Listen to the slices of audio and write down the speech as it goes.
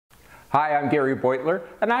Hi, I'm Gary Beutler,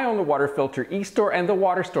 and I own the water filter eStore and the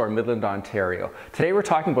water store in Midland, Ontario. Today we're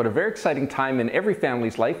talking about a very exciting time in every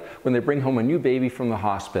family's life when they bring home a new baby from the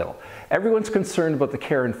hospital. Everyone's concerned about the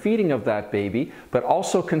care and feeding of that baby, but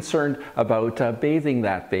also concerned about bathing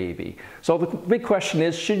that baby. So the big question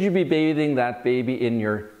is, should you be bathing that baby in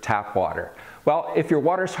your tap water? Well, if your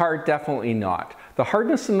water's hard, definitely not. The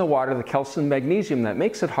hardness in the water, the calcium and magnesium that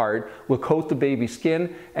makes it hard, will coat the baby's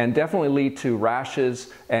skin and definitely lead to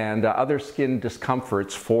rashes and other skin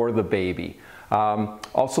discomforts for the baby.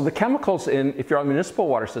 Also the chemicals if you're on the municipal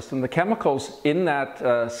water system, the chemicals in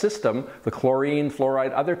that system, the chlorine,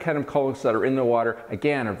 fluoride, other chemicals that are in the water,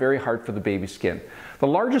 again, are very hard for the baby's skin. The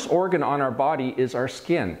largest organ on our body is our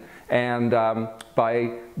skin. And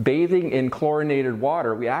by bathing in chlorinated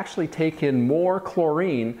water, we actually take in more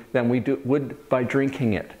chlorine than we would by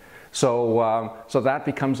drinking it. So, so that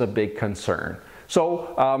becomes a big concern.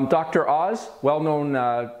 So Dr. Oz,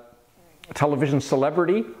 well-known television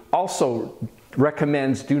celebrity, also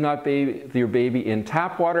recommends do not bathe your baby in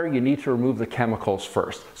tap water. You need to remove the chemicals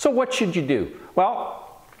first. So what should you do?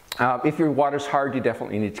 Well, if your water's hard, you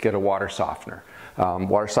definitely need to get a water softener.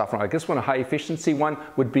 Water softener, I guess a high efficiency one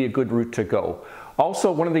would be a good route to go.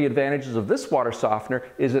 Also, one of the advantages of this water softener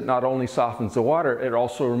is it not only softens the water, it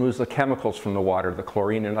also removes the chemicals from the water, the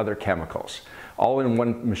chlorine and other chemicals, all in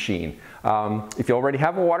one machine. If you already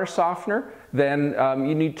have a water softener, then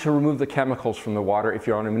you need to remove the chemicals from the water if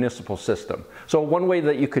you're on a municipal system. So one way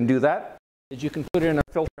that you can do that is you can put in a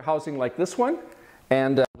filter housing like this one,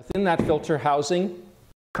 and within that filter housing,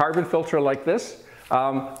 carbon filter like this,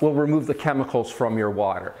 will remove the chemicals from your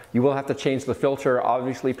water. You will have to change the filter,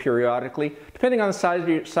 obviously, periodically, depending on the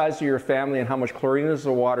size of your family and how much chlorine is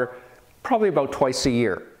in the water, probably about twice a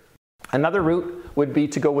year. Another route would be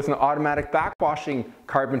to go with an automatic backwashing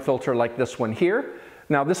carbon filter like this one here.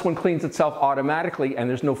 Now this one cleans itself automatically and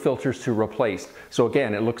there's no filters to replace. So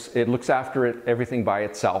again, it looks after everything by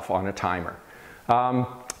itself on a timer.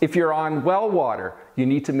 If you're on well water, you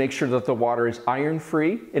need to make sure that the water is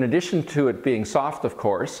iron-free, in addition to it being soft, of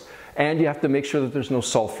course, and you have to make sure that there's no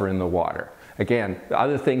sulfur in the water. Again,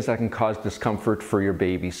 other things that can cause discomfort for your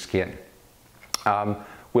baby's skin.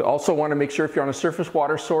 We also want to make sure if you're on a surface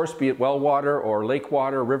water source, be it well water or lake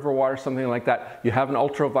water, river water, something like that, you have an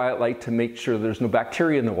ultraviolet light to make sure there's no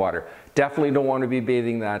bacteria in the water. Definitely don't want to be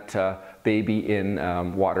bathing that baby in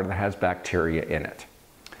water that has bacteria in it.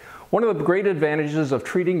 One of the great advantages of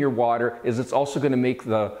treating your water is it's also going to make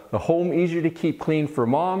the home easier to keep clean for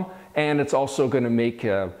mom, and it's also going to make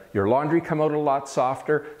your laundry come out a lot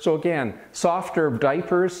softer. So again, softer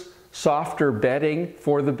diapers, softer bedding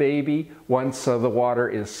for the baby once the water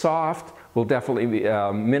is soft will definitely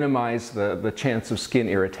minimize the chance of skin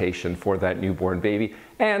irritation for that newborn baby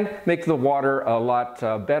and make the water a lot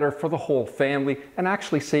better for the whole family and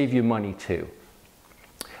actually save you money too.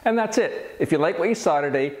 And that's it. If you like what you saw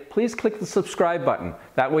today, please click the subscribe button.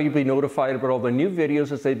 That way you'll be notified about all the new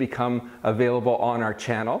videos as they become available on our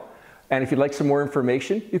channel. And if you'd like some more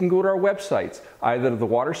information, you can go to our websites, either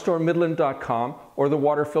thewaterstoremidland.com or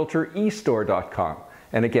thewaterfiltereStore.com.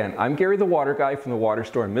 And again, I'm Gary the Water Guy from the Water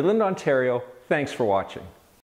Store in Midland, Ontario. Thanks for watching.